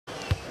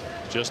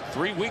Just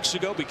 3 weeks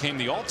ago became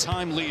the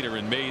all-time leader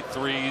in made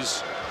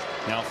threes.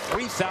 Now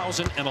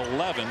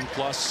 3,011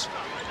 plus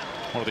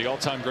one of the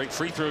all-time great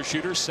free throw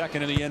shooters,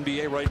 second in the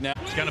NBA right now.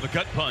 It's kind of a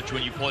gut punch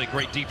when you play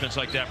great defense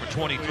like that for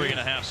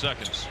 23.5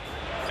 seconds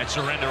and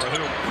surrender a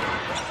hoop.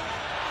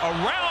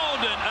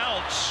 Around and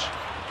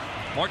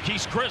out.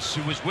 Marquise Chris,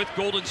 who was with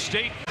Golden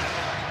State.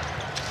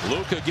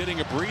 Luka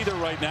getting a breather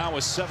right now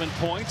with 7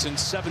 points in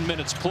 7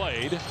 minutes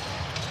played.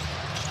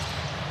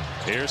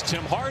 Here's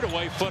Tim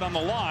Hardaway, foot on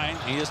the line.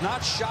 He has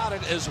not shot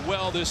it as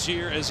well this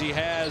year as he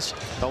has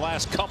the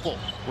last couple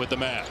with the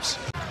Mavs.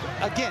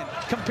 Again,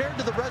 compared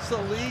to the rest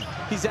of the league,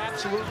 he's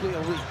absolutely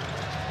elite.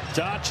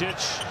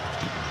 Doncic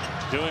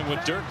doing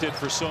what Dirk did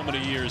for so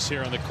many years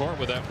here on the court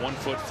with that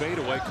 1-foot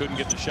fadeaway. Couldn't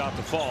get the shot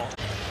to fall.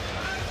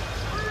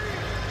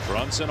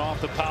 Brunson off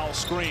the Powell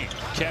screen.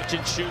 Catch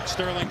and shoot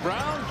Sterling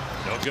Brown.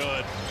 No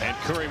good. And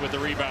Curry with the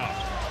rebound.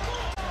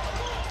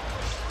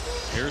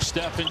 Here's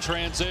Steph in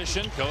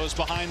transition. Goes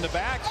behind the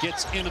back.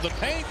 Gets into the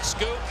paint.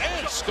 Scoop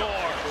and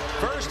score.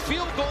 First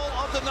field goal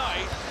of the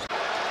night.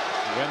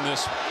 When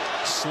this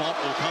slump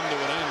will come to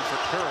an end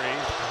for Curry.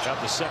 Got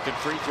the second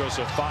free throw,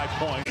 so 5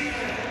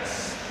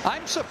 points.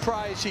 I'm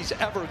surprised he's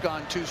ever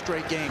gone 2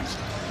 straight games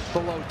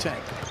below 10.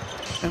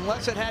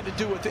 Unless it had to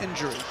do with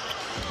injury.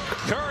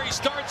 Curry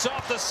starts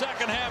off the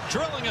second half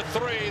drilling a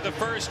 3, the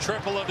first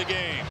triple of the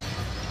game.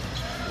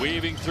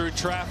 Weaving through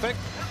traffic.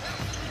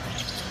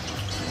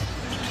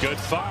 Good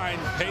find.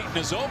 Payton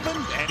is open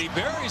and he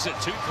buries it.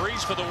 2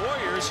 threes for the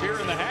Warriors here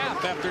in the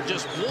half after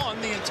just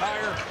 1 the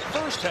entire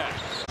first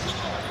half.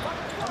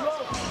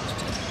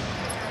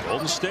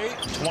 Golden State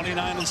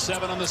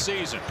 29-7 on the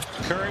season.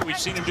 Curry, we've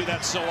seen him do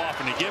that so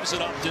often. He gives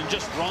it up and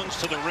just runs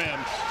to the rim,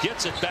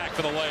 gets it back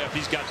for the layup.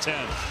 He's got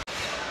 10.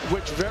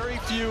 Which very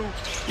few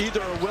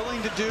either are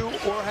willing to do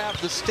or have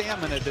the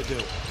stamina to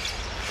do.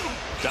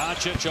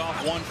 Doncic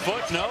off 1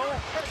 foot, no.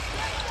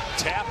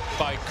 Tap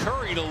by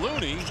Curry to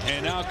Looney,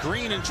 and now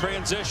Green in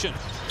transition.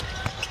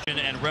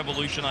 And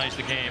revolutionize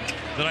the game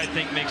that I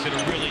think makes it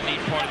a really neat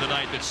part of the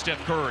night that Steph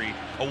Curry,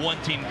 a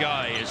one-team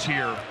guy, is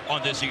here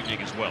on this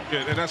evening as well.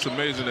 Yeah, and that's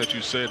amazing that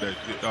you said that.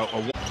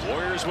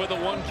 Warriors with a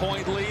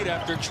 1-point lead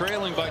after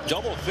trailing by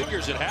double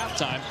figures at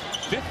halftime,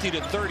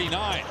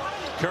 50-39.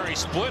 Curry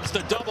splits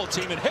the double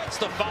team and hits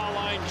the foul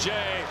line.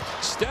 Jay.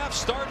 Steph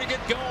starting to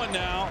get going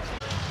now.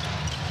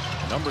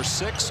 Number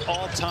 6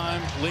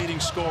 all-time leading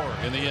scorer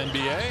in the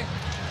NBA.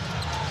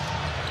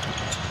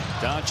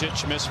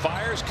 Doncic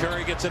misfires.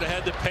 Curry gets it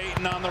ahead to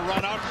Payton on the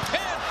run out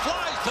and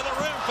flies to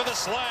the rim for the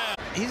slam.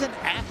 He's an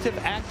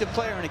active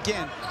player, and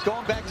again,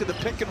 going back to the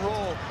pick and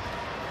roll,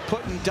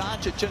 putting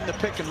Doncic in the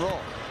pick and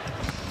roll.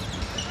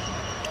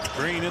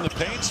 Green in the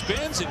paint,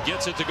 spins and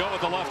gets it to go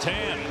with the left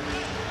hand.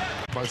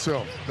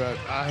 Myself, that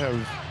I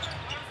have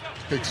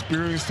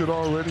experienced it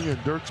already,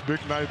 and Dirk's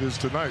big night is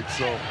tonight,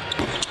 so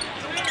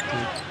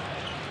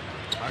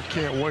I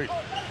can't wait.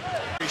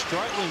 He's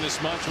struggling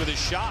this much with his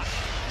shot.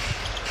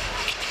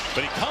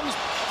 But he comes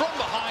from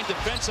behind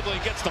defensively,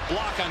 gets the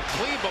block on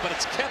Kleba, but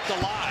it's kept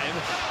alive.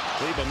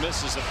 Kleba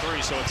misses the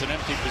 3, so it's an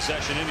empty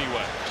possession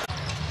anyway.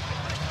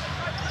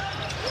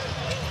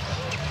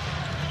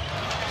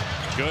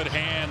 Good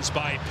hands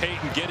by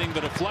Payton getting the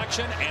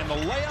deflection and the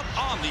layup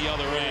on the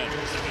other end.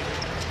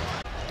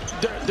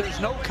 There's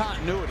no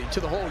continuity to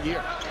the whole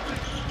year.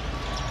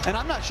 And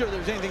I'm not sure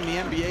there's anything the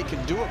NBA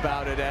can do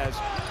about it, as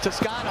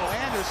Toscano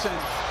Anderson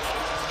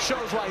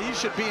shows why he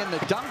should be in the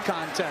dunk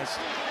contest.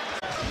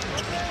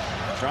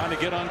 Trying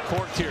to get on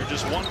court here.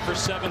 Just 1 for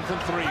 7 from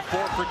 3.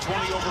 4 for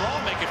 20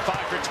 overall. Make it 5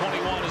 for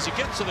 21 as he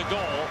gets to the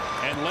goal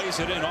and lays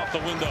it in off the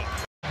window.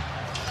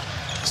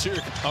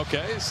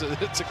 Okay, so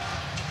it's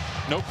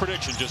no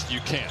prediction, just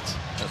you can't.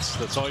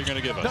 That's all you're going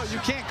to give us. No, you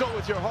can't go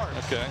with your heart.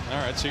 Okay,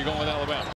 all right, so you're going with Alabama.